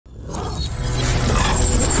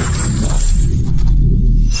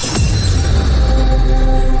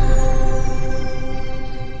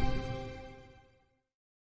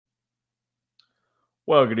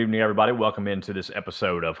Well, good evening, everybody. Welcome into this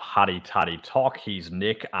episode of Hottie Toddy Talk. He's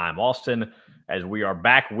Nick. I'm Austin, as we are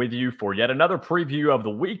back with you for yet another preview of the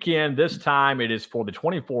weekend. This time it is for the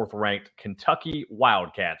 24th ranked Kentucky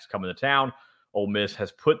Wildcats coming to town. Ole Miss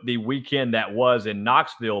has put the weekend that was in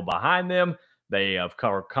Knoxville behind them. They are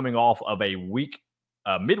coming off of a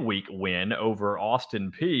midweek win over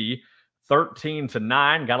Austin Peay,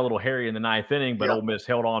 13-9. Got a little hairy in the ninth inning, but Ole Miss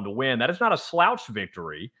held on to win. That is not a slouch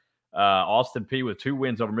victory. Austin Peay with 2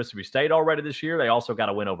 wins over Mississippi State already this year. They also got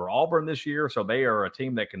a win over Auburn this year, so they are a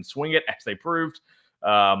team that can swing it, as they proved.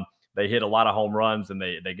 They hit a lot of home runs, and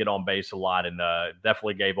they get on base a lot, and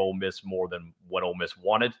definitely gave Ole Miss more than what Ole Miss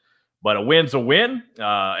wanted. But a win's a win,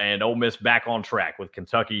 and Ole Miss back on track with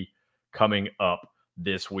Kentucky coming up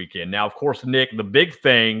this weekend. Now, of course, Nick, the big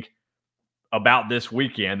thing about this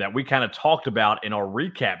weekend that we kind of talked about in our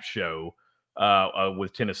recap show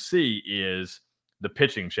with Tennessee is the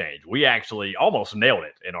pitching change. We actually almost nailed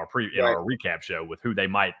it in our our recap show with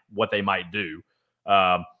what they might do.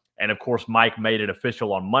 And of course, Mike made it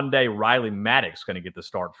official on Monday. Riley Maddox going to get the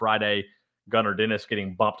start Friday. Gunnar Dennis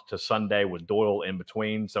getting bumped to Sunday with Doyle in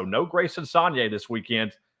between. So no Grayson Saunier this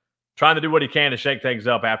weekend. Trying to do what he can to shake things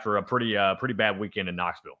up after a pretty bad weekend in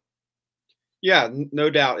Knoxville. Yeah,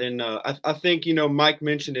 no doubt. And I think, Mike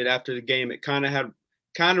mentioned it after the game. It kind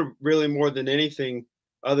of really more than anything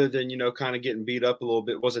other than, kind of getting beat up a little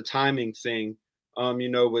bit was a timing thing,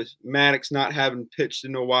 with Maddox not having pitched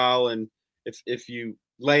in a while. And if you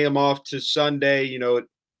lay him off to Sunday,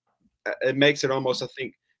 it makes it almost, I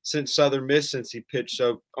think, since Southern Miss, since he pitched.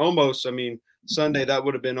 So almost, Sunday, that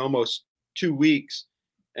would have been almost 2 weeks.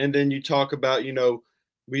 And then you talk about,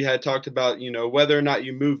 we had talked about, whether or not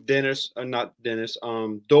you move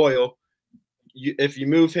Doyle. If you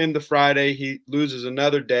move him to Friday, he loses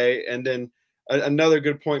another day. And then another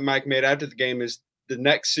good point Mike made after the game is the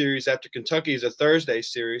next series after Kentucky is a Thursday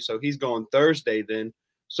series. So he's going Thursday then.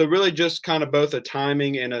 So really just kind of both a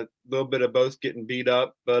timing and a little bit of both getting beat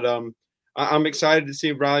up. But I'm excited to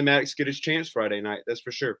see Riley Maddox get his chance Friday night. That's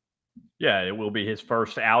for sure. Yeah, it will be his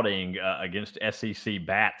first outing against SEC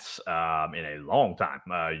bats in a long time.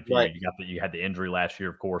 You had the injury last year,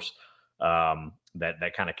 of course,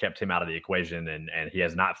 that kind of kept him out of the equation, and he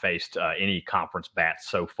has not faced any conference bats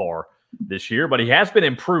so far this year. But he has been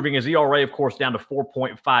improving his ERA, of course, down to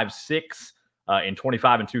 4.56 in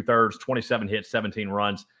 25 2/3, 27 hits, 17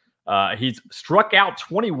 runs. He's struck out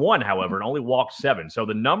 21, however, and only walked 7. So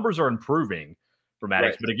the numbers are improving for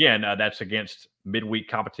Maddox. But again, that's against midweek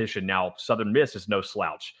competition. Now, Southern Miss is no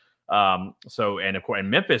slouch. And of course,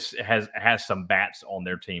 and Memphis has some bats on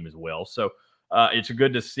their team as well. So it's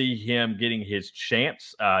good to see him getting his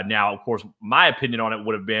chance. Now, of course, my opinion on it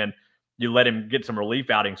would have been you let him get some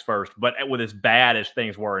relief outings first. But with as bad as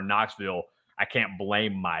things were in Knoxville, I can't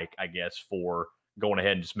blame Mike, I guess, for going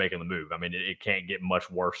ahead and just making the move. I mean, it can't get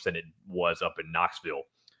much worse than it was up in Knoxville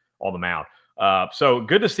on the mound. So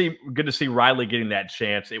good to see Riley getting that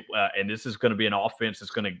chance. And this is going to be an offense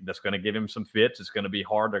that's going to give him some fits. It's going to be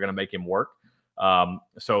hard. They're going to make him work.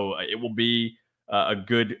 So it will be a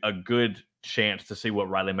good chance to see what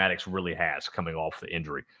Riley Maddox really has coming off the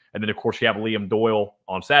injury. And then of course you have Liam Doyle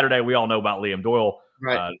on Saturday. We all know about Liam Doyle.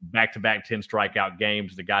 Right. Back-to-back 10 strikeout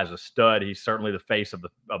games. The guy's a stud. He's certainly the face of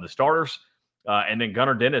the starters. And then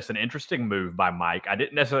Gunnar Dennis, an interesting move by Mike. I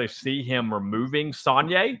didn't necessarily see him removing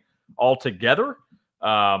Saunier altogether.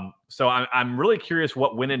 So I'm really curious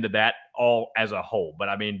what went into that all as a whole. But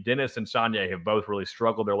I mean, Dennis and Saunier have both really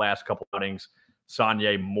struggled their last couple outings.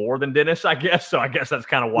 Saunier more than Dennis, I guess. So I guess that's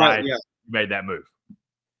kind of why he made that move.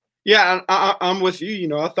 Yeah, I'm with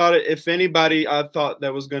you. I thought if anybody I thought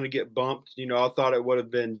that was going to get bumped, I thought it would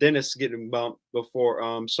have been Dennis getting bumped before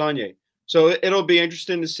Saunier. So it'll be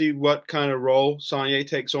interesting to see what kind of role Saunier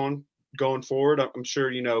takes on going forward. I'm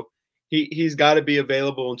sure, he's got to be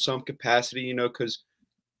available in some capacity, because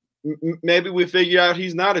maybe we figure out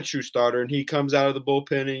he's not a true starter and he comes out of the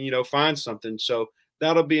bullpen and, finds something. So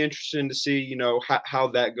that'll be interesting to see, how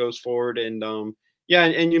that goes forward. And,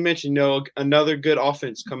 and you mentioned, another good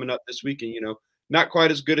offense coming up this weekend, not quite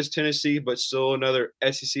as good as Tennessee, but still another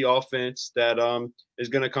SEC offense that is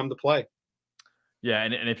going to come to play. Yeah,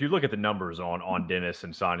 and if you look at the numbers on Dennis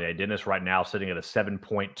and Saunier, Dennis right now sitting at a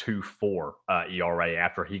 7.24 ERA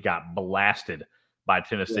after he got blasted by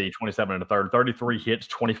Tennessee, 27 1/3, 33 hits,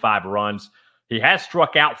 25 runs. He has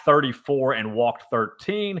struck out 34 and walked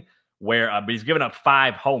 13, but he's given up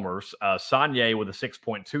 5 homers. Saunier with a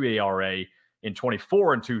 6.2 ERA in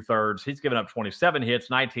 24 2/3. He's given up 27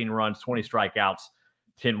 hits, 19 runs, 20 strikeouts,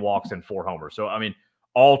 10 walks, and 4 homers. So, I mean,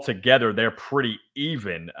 altogether, they're pretty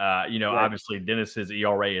even. Obviously Dennis's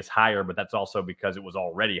ERA is higher, but that's also because it was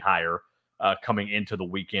already higher coming into the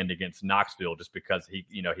weekend against Knoxville, just because he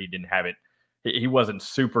didn't have it. He wasn't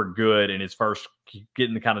super good in his first,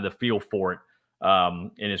 getting kind of the feel for it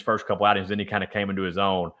in his first couple outings. Then he kind of came into his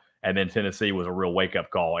own. And then Tennessee was a real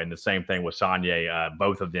wake-up call. And the same thing with Sonye.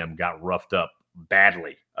 Both of them got roughed up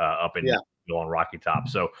badly up in on Rocky Top.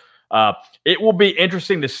 So it will be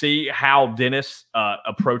interesting to see how Dennis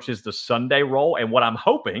approaches the Sunday role. And what I'm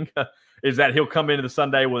hoping is that he'll come into the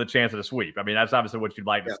Sunday with a chance at a sweep. I mean, that's obviously what you'd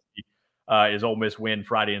like to see is Ole Miss win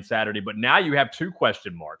Friday and Saturday. But now you have two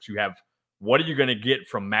question marks. You have, what are you going to get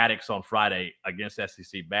from Maddox on Friday against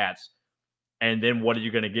SEC Bats? And then what are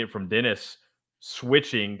you going to get from Dennis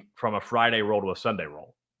switching from a Friday roll to a Sunday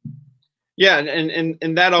roll? Yeah,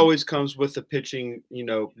 and that always comes with the pitching,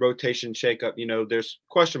 rotation shakeup. There's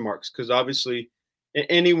question marks because obviously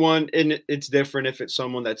anyone, and it's different if it's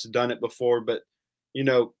someone that's done it before. But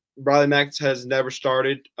Riley Max has never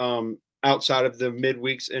started outside of the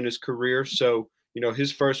midweeks in his career, so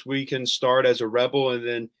his first weekend start as a Rebel, and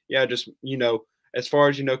then as far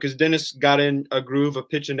as because Dennis got in a groove of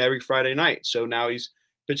pitching every Friday night, so now he's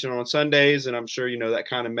pitching on Sundays, and I'm sure that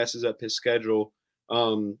kind of messes up his schedule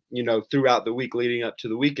throughout the week leading up to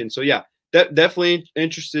the weekend. So yeah, definitely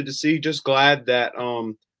interested to see. Just glad that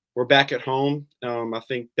we're back at home. I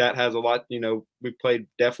think that has a lot. We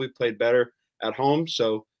definitely played better at home,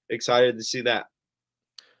 so excited to see that.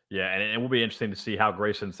 Yeah, and it will be interesting to see how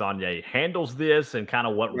Grayson Sonye handles this and kind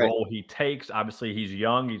of what role he takes. Obviously, he's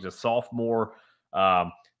young; he's a sophomore.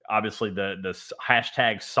 Obviously, the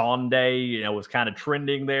hashtag Sunday, was kind of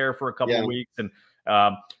trending there for a couple of weeks, and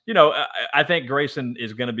I think Grayson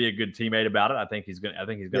is going to be a good teammate about it. I think he's going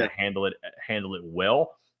to handle it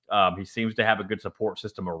well. He seems to have a good support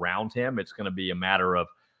system around him. It's going to be a matter of,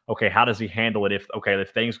 okay, how does he handle it if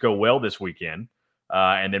things go well this weekend,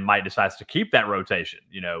 and then Mike decides to keep that rotation,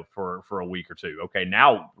 for a week or two. Okay,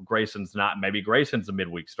 now Grayson's not. Maybe Grayson's a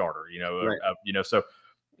midweek starter. So.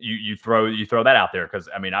 You throw that out there because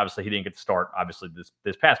I mean obviously he didn't get to start obviously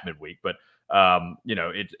this past midweek, but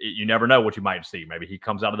you never know what you might see. Maybe he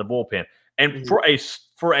comes out of the bullpen, and for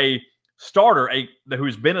a starter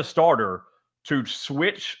who's been a starter to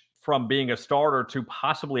switch from being a starter to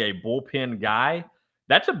possibly a bullpen guy,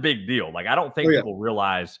 that's a big deal. Like I don't think people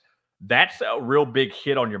realize that's a real big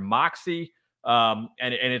hit on your moxie, and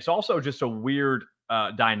it's also just a weird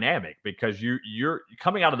dynamic because you're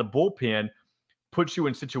coming out of the bullpen. Puts you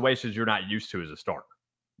in situations you're not used to as a starter.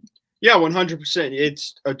 Yeah, 100%.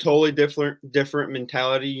 It's a totally different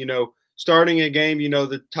mentality. Starting a game,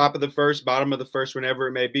 the top of the first, bottom of the first, whenever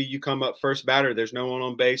it may be, you come up first batter. There's no one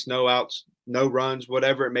on base, no outs, no runs,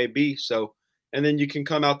 whatever it may be. So, and then you can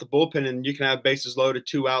come out the bullpen and you can have bases loaded,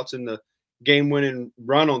 2 outs in the game-winning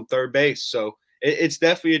run on third base. So it's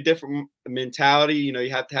definitely a different mentality. You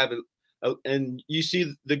have to have and you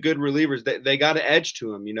see the good relievers, they got an edge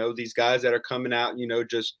to them, these guys that are coming out,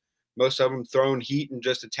 just most of them throwing heat and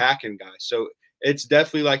just attacking guys. So it's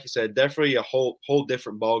definitely, like you said, definitely a whole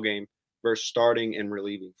different ball game versus starting and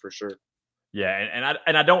relieving for sure. Yeah,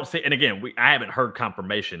 and I don't see, and again, I haven't heard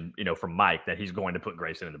confirmation, from Mike that he's going to put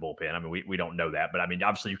Grayson in the bullpen. I mean, we don't know that, but I mean,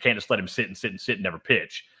 obviously you can't just let him sit and never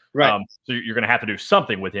pitch. Right. So you're going to have to do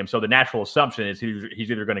something with him. So the natural assumption is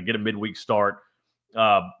he's either going to get a midweek start,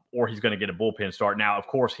 or he's going to get a bullpen start. Now, of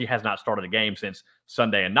course, he has not started a game since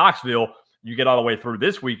Sunday in Knoxville. You get all the way through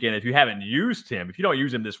this weekend. If you haven't used him, if you don't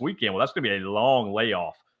use him this weekend, well, that's going to be a long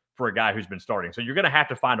layoff for a guy who's been starting. So you're going to have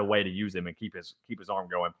to find a way to use him and keep his arm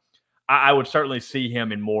going. I would certainly see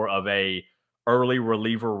him in more of a early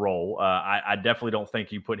reliever role. I definitely don't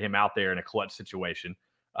think you put him out there in a clutch situation.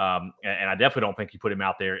 And I definitely don't think you put him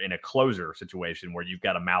out there in a closer situation where you've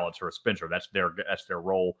got a Mallett or a Spencer. That's their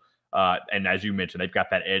role. And as you mentioned, they've got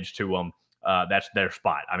that edge to them. That's their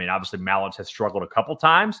spot. I mean, obviously Mallett has struggled a couple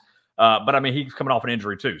times, but I mean, he's coming off an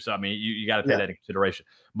injury too. So, I mean, you got to take that into consideration.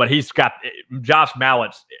 But he's got Josh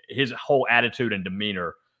Mallett's, his whole attitude and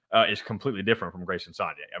demeanor is completely different from Grayson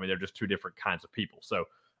Sonye. I mean, they're just two different kinds of people. So,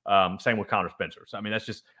 same with Connor Spencer. So, I mean,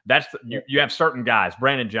 you have certain guys,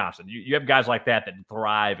 Brandon Johnson, you have guys like that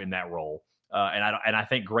thrive in that role. And I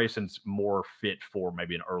think Grayson's more fit for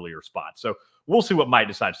maybe an earlier spot. So we'll see what Mike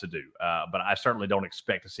decides to do. But I certainly don't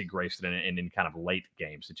expect to see Grayson in any kind of late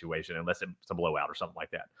game situation unless it's a blowout or something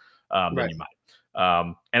like that. Then you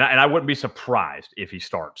might. And I wouldn't be surprised if he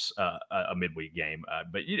starts a midweek game.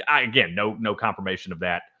 But again, no confirmation of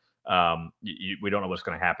that. We don't know what's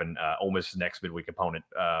going to happen. Ole Miss's next midweek opponent.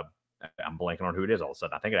 I'm blanking on who it is all of a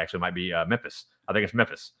sudden. I think it actually might be Memphis. I think it's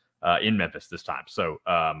Memphis in Memphis this time. So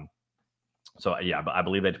yeah, I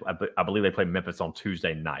believe they play Memphis on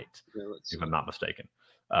Tuesday night, if I'm not mistaken.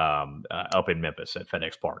 up in Memphis at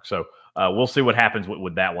FedEx Park. So we'll see what happens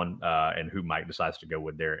with that one and who Mike decides to go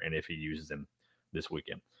with there and if he uses them this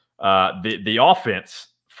weekend. The offense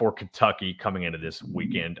for Kentucky coming into this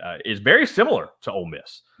weekend is very similar to Ole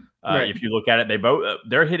Miss. If you look at it,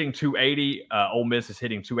 they're hitting 280. Ole Miss is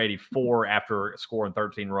hitting 284 after scoring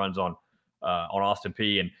 13 runs on Austin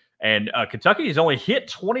Peay. And Kentucky has only hit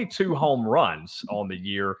 22 home runs on the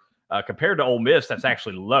year. Compared to Ole Miss, that's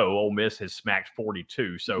actually low. Ole Miss has smacked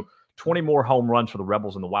 42. So 20 more home runs for the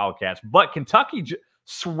Rebels and the Wildcats. But Kentucky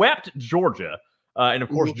swept Georgia. And, of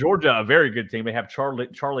course, Georgia, a very good team. They have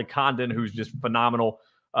Charlie Condon, who's just phenomenal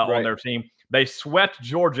on their team. They swept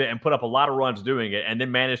Georgia and put up a lot of runs doing it and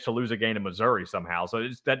then managed to lose a game in Missouri somehow. So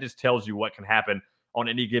that just tells you what can happen on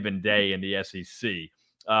any given day in the SEC.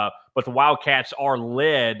 But the Wildcats are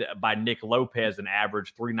led by Nick Lopez, an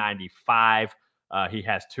average 395. He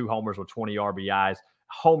has 2 homers with 20 RBIs.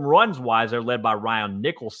 Home runs wise, they're led by Ryan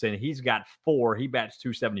Nicholson. He's got 4. He bats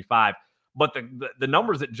 275. But the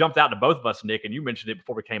numbers that jumped out to both of us, Nick, and you mentioned it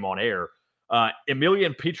before we came on air,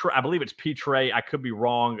 Emilian Petre, I believe it's Petre. I could be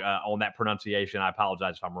wrong on that pronunciation. I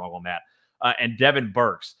apologize if I'm wrong on that. And Devin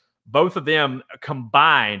Burks, both of them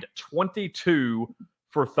combined 22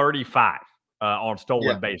 for 35 on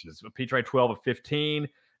stolen bases. Petre 12 of 15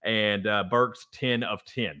 and Burks 10 of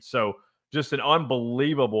 10. So just an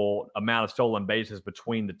unbelievable amount of stolen bases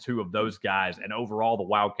between the two of those guys. And overall, the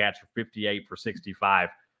Wildcats are 58 for 65.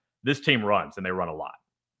 This team runs, and they run a lot.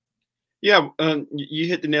 Yeah, you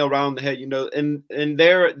hit the nail right on the head, and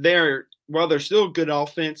they're while they're still a good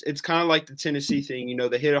offense, it's kind of like the Tennessee thing.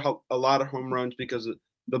 They hit a lot of home runs because of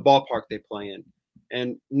the ballpark they play in.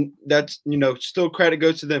 And that's, still credit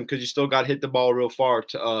goes to them because you still got to hit the ball real far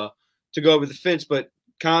to go over the fence. But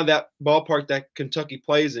kind of that ballpark that Kentucky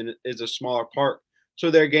plays in is a smaller park.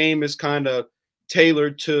 So their game is kind of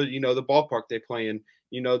tailored to, the ballpark they play in.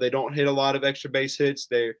 They don't hit a lot of extra base hits.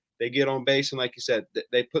 They get on base, and like you said,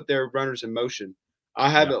 they put their runners in motion. I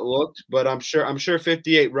haven't looked, but I'm sure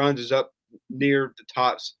 58 runs is up near the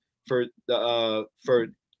tops for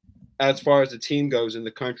as far as the team goes in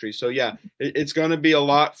the country. So yeah, it's going to be a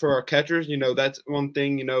lot for our catchers. That's one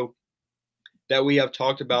thing that we have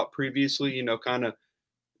talked about previously. Kind of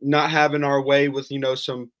not having our way with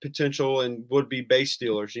some potential and would-be base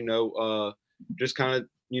stealers. Just kind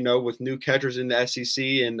of with new catchers in the SEC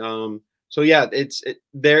and so yeah,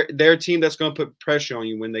 they're a team that's going to put pressure on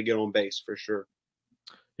you when they get on base for sure.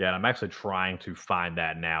 Yeah, and I'm actually trying to find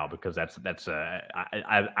that now because I tend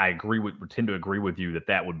to agree with you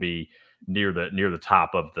that would be near the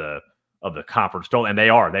top of the conference. And they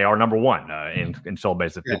are number one in stolen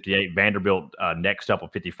base at 58. Vanderbilt next up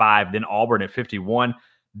with 55. Then Auburn at 51.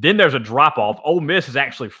 Then there's a drop off. Ole Miss is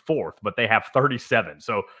actually 4th, but they have 37.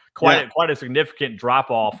 So quite a significant drop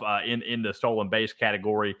off in the stolen base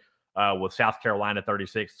category. With South Carolina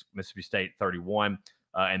 36, Mississippi State 31,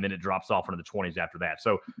 and then it drops off into the 20s after that.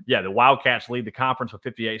 So, yeah, the Wildcats lead the conference with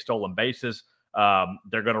 58 stolen bases.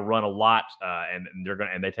 They're going to run a lot, and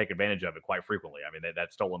they take advantage of it quite frequently. I mean,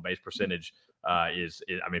 that stolen base percentage is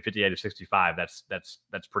 58 to 65.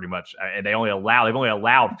 That's pretty much, and they've only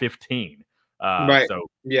allowed 15. Right. So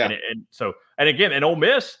yeah, and again, Ole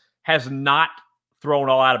Miss has not thrown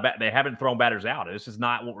all out of bat. They haven't thrown batters out. This is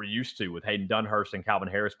not what we're used to with Hayden Dunhurst and Calvin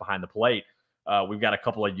Harris behind the plate. We've got a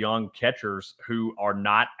couple of young catchers who are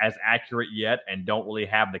not as accurate yet and don't really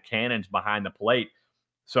have the cannons behind the plate.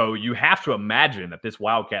 So you have to imagine that this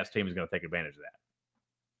Wildcats team is going to take advantage of that.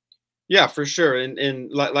 Yeah, for sure.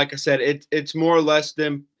 And like I said, it's more or less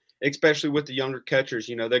them, especially with the younger catchers.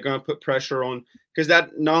 They're going to put pressure on because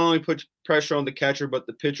that not only puts pressure on the catcher but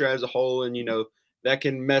the pitcher as a whole, and that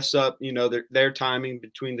can mess up, their timing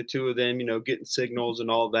between the two of them, getting signals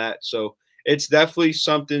and all that. So it's definitely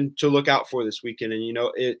something to look out for this weekend. And,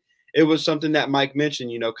 it was something that Mike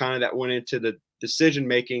mentioned, kind of that went into the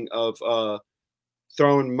decision-making of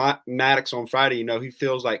throwing Maddox on Friday. He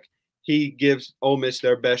feels like he gives Ole Miss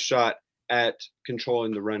their best shot at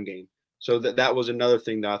controlling the run game. So that was another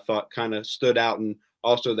thing that I thought kind of stood out and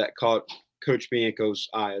also that caught Coach Bianco's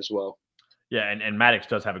eye as well. Yeah, and Maddox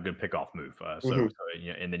does have a good pickoff move.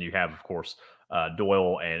 And then you have, of course,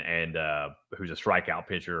 Doyle and who's a strikeout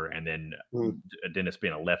pitcher, and then Dennis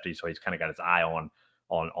being a lefty, so he's kind of got his eye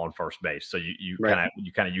on first base. So you kind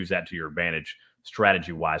of use that to your advantage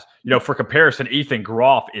strategy wise. For comparison, Ethan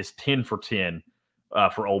Groff is 10 for 10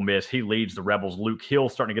 for Ole Miss. He leads the Rebels. Luke Hill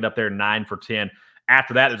starting to get up there 9 for 10.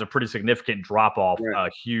 After that, there's a pretty significant drop-off.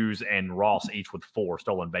 Hughes and Ross each with 4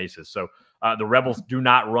 stolen bases. So the Rebels do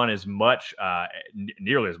not run as much,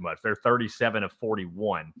 nearly as much. They're 37 of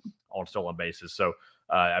 41 on stolen bases. So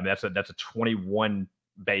that's a 21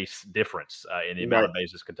 base difference in the amount Right. of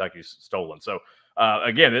bases Kentucky's stolen. So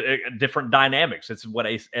again, different dynamics. It's what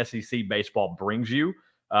SEC baseball brings you.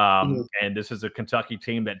 And this is a Kentucky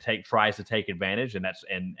team that tries to take advantage, and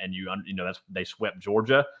they swept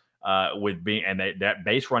Georgia with being, and that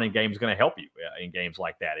base running game is going to help you in games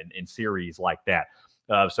like that, in series like that.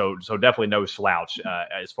 So definitely no slouch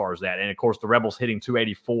as far as that. And of course, the Rebels hitting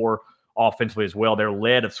 284 offensively as well. They're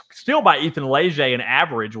led still by Ethan Leger in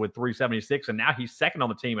average with 376, and now he's second on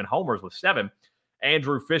the team in homers with 7.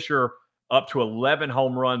 Andrew Fisher up to 11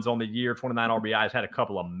 home runs on the year, 29 RBIs, had a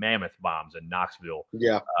couple of mammoth bombs in Knoxville.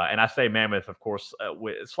 Yeah. And I say mammoth, of course,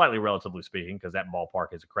 slightly relatively speaking, because that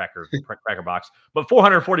ballpark is a cracker box. But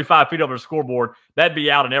 445 feet over the scoreboard, that'd be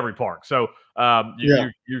out in every park. So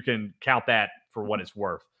you can count that for what it's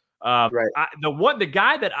worth. Right. The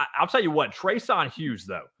guy that I'll tell you what, Treson Hughes,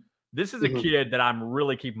 though, this is a kid that I'm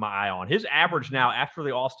really keeping my eye on. His average now after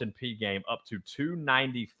the Austin Peay game up to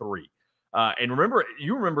 293. And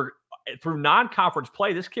remember through non-conference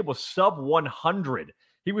play, this kid was sub 100.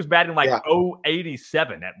 He was batting like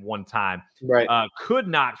 087 at one time. Right. Could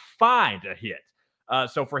not find a hit.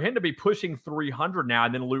 So for him to be pushing 300 now,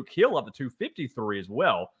 and then Luke Hill up to 253 as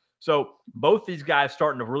well. So both these guys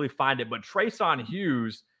starting to really find it. But Treson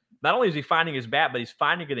Hughes, not only is he finding his bat, but he's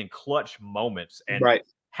finding it in clutch moments. And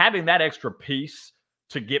having that extra piece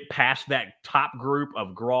to get past that top group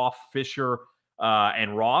of Groff, Fisher,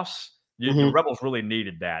 and Ross, the Rebels really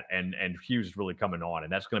needed that, and Hughes is really coming on,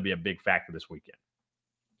 and that's going to be a big factor this weekend.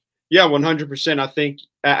 Yeah, 100%. I think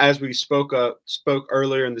as we spoke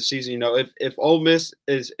earlier in the season, if Ole Miss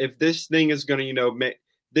if this thing is going to,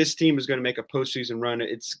 this team is going to make a postseason run,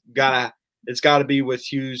 it's gotta be with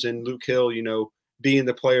Hughes and Luke Hill, being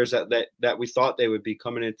the players that we thought they would be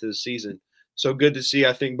coming into the season. So good to see.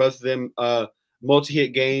 I think both of them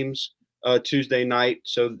multi-hit games Tuesday night.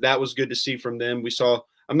 So that was good to see from them.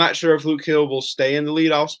 I'm not sure if Luke Hill will stay in the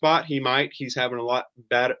leadoff spot. He might. He's having a lot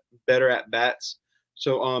better at bats.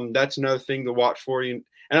 So that's another thing to watch for you.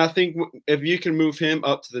 And I think if you can move him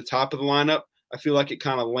up to the top of the lineup, I feel like it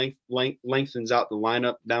kind of lengthens out the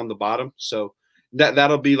lineup down the bottom. So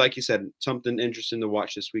that'll be, like you said, something interesting to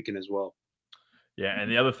watch this weekend as well. Yeah, and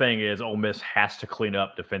the other thing is Ole Miss has to clean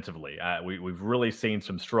up defensively. We've really seen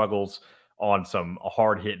some struggles on some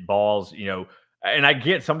hard hit balls, and I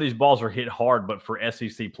get some of these balls are hit hard, but for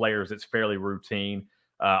SEC players, it's fairly routine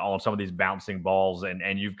on some of these bouncing balls,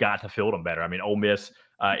 and you've got to field them better. I mean, Ole Miss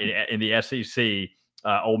in the SEC,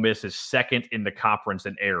 Ole Miss is second in the conference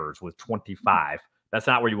in errors with 25. That's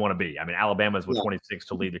not where you want to be. I mean, Alabama's with 26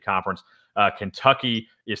 to lead the conference. Kentucky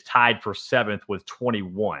is tied for 7th with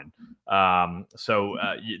 21.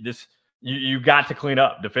 You got to clean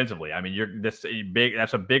up defensively. I mean, that's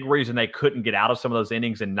a big reason they couldn't get out of some of those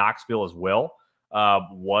innings in Knoxville as well,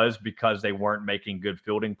 was because they weren't making good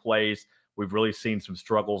fielding plays. We've really seen some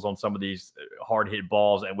struggles on some of these hard hit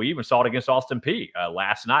balls, and we even saw it against Austin Peay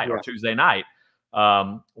last night or Tuesday night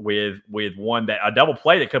with a double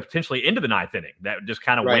play that could potentially end the 9th inning that just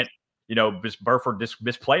kind of went. Burford just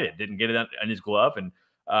misplayed it, didn't get it in his glove, and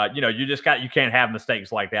you can't have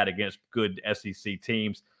mistakes like that against good SEC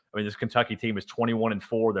teams. I mean, this Kentucky team is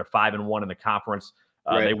 21-4. They're 5-1 in the conference.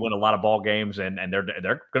 They win a lot of ball games, and they're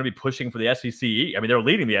going to be pushing for the SEC East. I mean, they're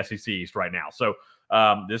leading the SEC East right now. So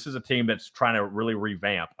this is a team that's trying to really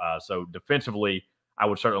revamp. So defensively, I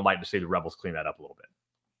would certainly like to see the Rebels clean that up a little bit.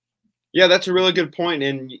 Yeah, that's a really good point.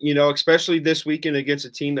 And, especially this weekend against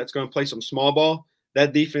a team that's going to play some small ball,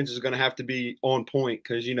 that defense is going to have to be on point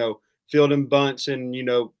because, fielding bunts and,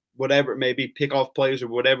 whatever it may be, pick off plays or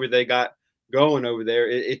whatever they got going over there,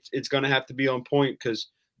 it's going to have to be on point because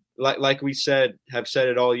like we have said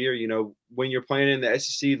it all year, when you're playing in the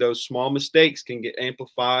SEC, those small mistakes can get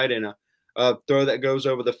amplified, and a throw that goes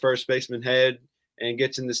over the first baseman head and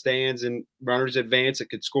gets in the stands and runners advance, it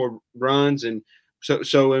could score runs. And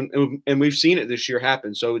and we've seen it this year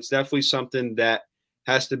happen. So it's definitely something that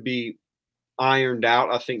has to be ironed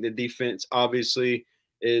out. I think the defense obviously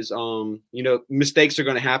is, mistakes are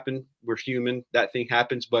going to happen. We're human. That thing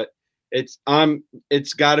happens, but it's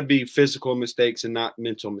got to be physical mistakes and not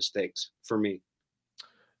mental mistakes for me.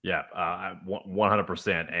 Yeah,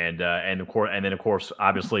 100%. And of course,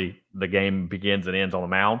 obviously the game begins and ends on the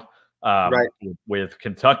mound. With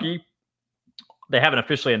Kentucky, they haven't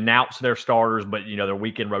officially announced their starters, but their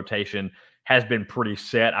weekend rotation has been pretty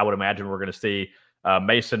set. I would imagine we're going to see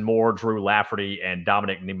Mason Moore, Drew Lafferty, and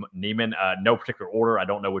Dominic Neiman. No particular order. I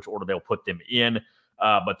don't know which order they'll put them in,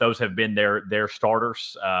 but those have been their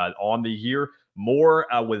starters on the year. Moore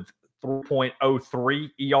with 3.03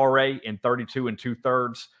 ERA in 32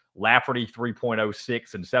 2/3. Lafferty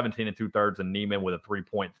 3.06 and 17 2/3, and Neiman with a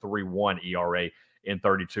 3.31 ERA in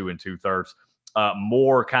 32 2/3.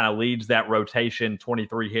 Moore kind of leads that rotation,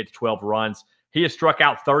 23 hits, 12 runs. He has struck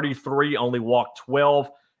out 33, only walked 12.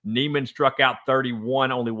 Neiman struck out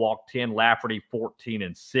 31, only walked 10. Lafferty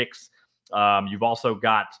 14 6. You've also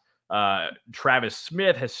got Travis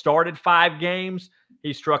Smith has started 5 games.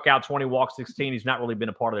 He struck out 20, walked 16. He's not really been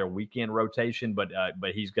a part of their weekend rotation, but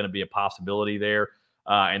he's going to be a possibility there.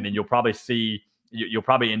 And then you'll probably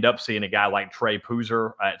end up seeing a guy like Trey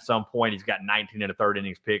Poozer at some point. He's got 19 1/3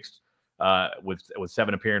 innings pitched with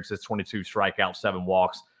 7 appearances, 22 strikeouts, 7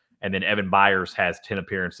 walks. And then Evan Byers has 10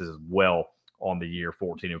 appearances as well on the year,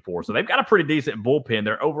 14-4. So they've got a pretty decent bullpen.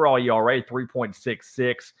 Their overall ERA,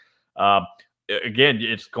 3.66. Again,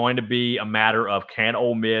 it's going to be a matter of, can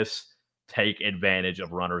Ole Miss take advantage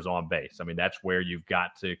of runners on base? I mean, that's where you've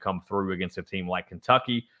got to come through against a team like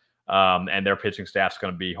Kentucky, and their pitching staff's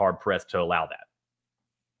going to be hard-pressed to allow that.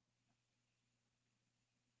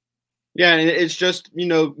 Yeah, and it's just,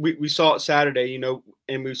 we saw it Saturday,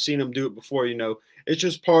 and we've seen them do it before, It's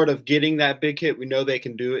just part of getting that big hit. We know they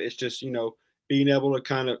can do it. It's just, being able to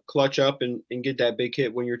kind of clutch up and get that big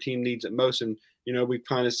hit when your team needs it most. And, we've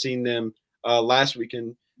kind of seen them last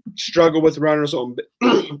weekend struggle with runners on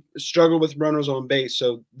base.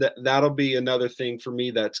 So that'll be another thing for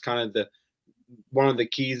me. That's kind of one of the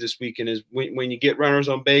keys this weekend is when you get runners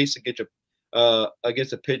on base against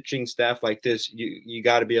a pitching staff like this, you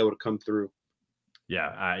got to be able to come through.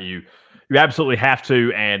 Yeah, you absolutely have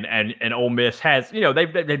to, and Ole Miss has,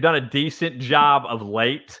 they've done a decent job of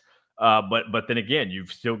late, but then again,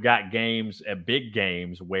 you've still got games, big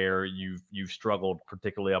games where you've struggled,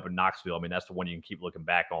 particularly up in Knoxville. I mean, that's the one you can keep looking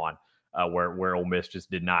back on, where Ole Miss just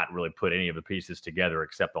did not really put any of the pieces together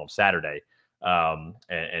except on Saturday.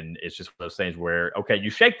 And it's just one of those things where, okay, you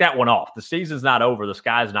shake that one off. The season's not over. The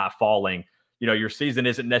sky's not falling. Your season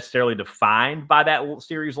isn't necessarily defined by that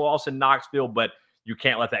series loss in Knoxville, but you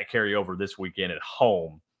can't let that carry over this weekend at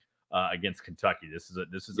home against Kentucky. This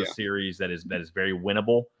is a series that is very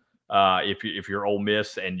winnable if you're Ole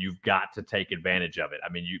Miss, and you've got to take advantage of it.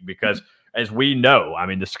 I mean, because as we know, I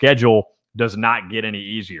mean, the schedule does not get any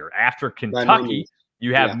easier. After Kentucky,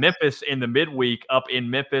 you have Memphis in the midweek up in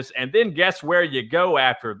Memphis, and then guess where you go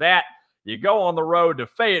after that? You go on the road to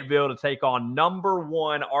Fayetteville to take on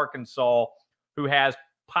 #1 Arkansas, who has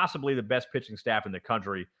possibly the best pitching staff in the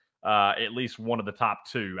country. At least one of the top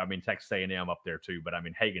 2. I mean, Texas A&M up there too, but I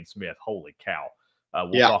mean, Hagen Smith, holy cow.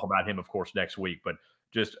 We'll talk about him, of course, next week, but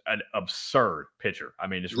just an absurd pitcher. I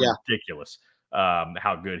mean, it's ridiculous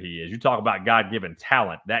how good he is. You talk about God-given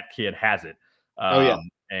talent. That kid has it.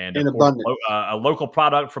 And of course, a local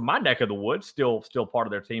product from my neck of the woods, still part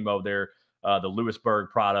of their team over there, the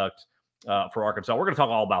Lewisburg product for Arkansas. We're going to talk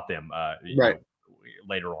all about them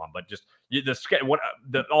later on, but just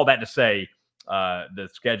all that to say, the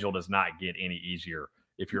schedule does not get any easier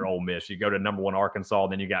if you're Ole Miss. You go to #1 Arkansas,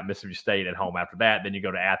 then you got Mississippi State at home after that. Then you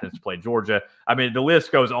go to Athens to play Georgia. I mean, the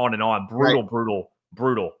list goes on and on.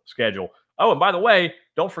 Brutal schedule. Oh, and by the way,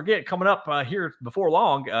 don't forget, coming up here before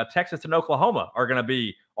long, Texas and Oklahoma are going to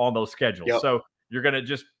be on those schedules. Yep. So you're going to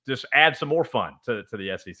just add some more fun to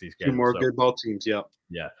the SEC schedule. 2 more good ball teams,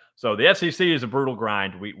 Yeah. So the SEC is a brutal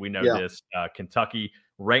grind. We know this. Kentucky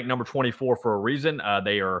ranked number 24 for a reason.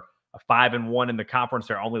 They are 5-1 in the conference.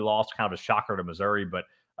 Their only loss, kind of a shocker, to Missouri, but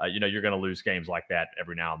you're going to lose games like that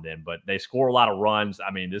every now and then. But they score a lot of runs. I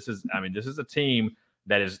mean, this is a team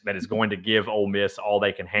that is going to give Ole Miss all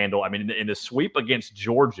they can handle. I mean, in the sweep against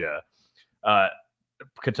Georgia,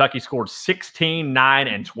 Kentucky scored 16, 9,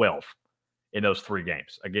 and 12 in those 3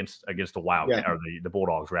 games against the Wildcats, or the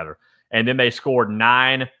Bulldogs rather. And then they scored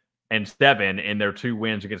 9 and 7 in their 2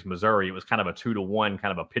 wins against Missouri. It was kind of a 2-1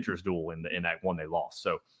 kind of a pitcher's duel in that one they lost.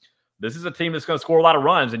 So this is a team that's going to score a lot of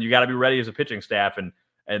runs, and you got to be ready as a pitching staff. And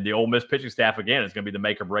the Ole Miss pitching staff, again, is going to be the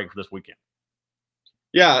make or break for this weekend.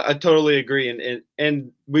 Yeah, I totally agree.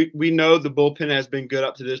 And we know the bullpen has been good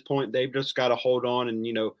up to this point. They've just got to hold on and,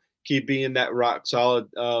 keep being that rock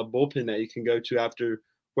solid bullpen that you can go to after,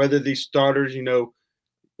 whether these starters,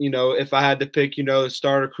 if I had to pick, the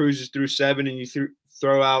starter cruises through 7 and you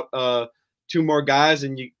throw out 2 more guys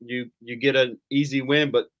and you get an easy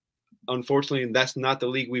win. But unfortunately, that's not the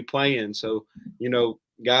league we play in. So,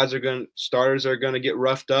 starters are going to get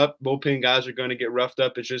roughed up. Bullpen guys are going to get roughed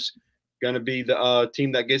up. It's just going to be the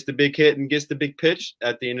team that gets the big hit and gets the big pitch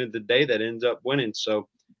at the end of the day that ends up winning. So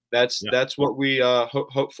that's what we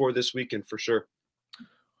hope for this weekend for sure.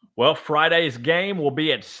 Well, Friday's game will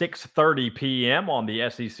be at 6:30 p.m. on the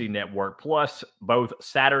SEC Network. Plus, both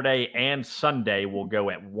Saturday and Sunday will go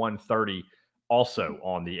at 1:30 also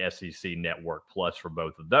on the SEC Network Plus for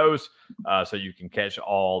both of those. So you can catch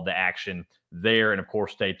all the action there. And of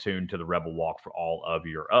course, stay tuned to the Rebel Walk for all of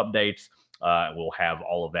your updates. We'll have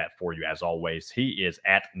all of that for you as always. He is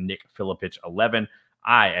at Nick Filipich 11.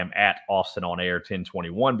 I am at Austin on Air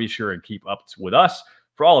 1021. Be sure and keep up with us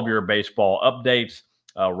for all of your baseball updates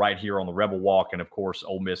right here on the Rebel Walk. And of course,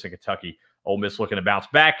 Ole Miss and Kentucky. Ole Miss looking to bounce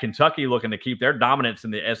back. Kentucky looking to keep their dominance in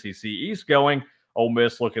the SEC East going. Ole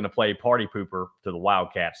Miss looking to play party pooper to the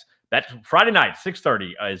Wildcats. That's Friday night,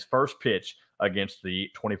 6:30, his first pitch against the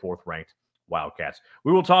 24th ranked Wildcats.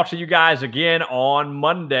 We will talk to you guys again on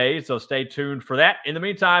Monday, so stay tuned for that. In the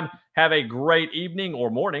meantime, have a great evening or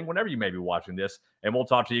morning, whenever you may be watching this, and we'll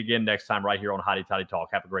talk to you again next time right here on Hotty Toddy Talk.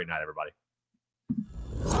 Have a great night, everybody.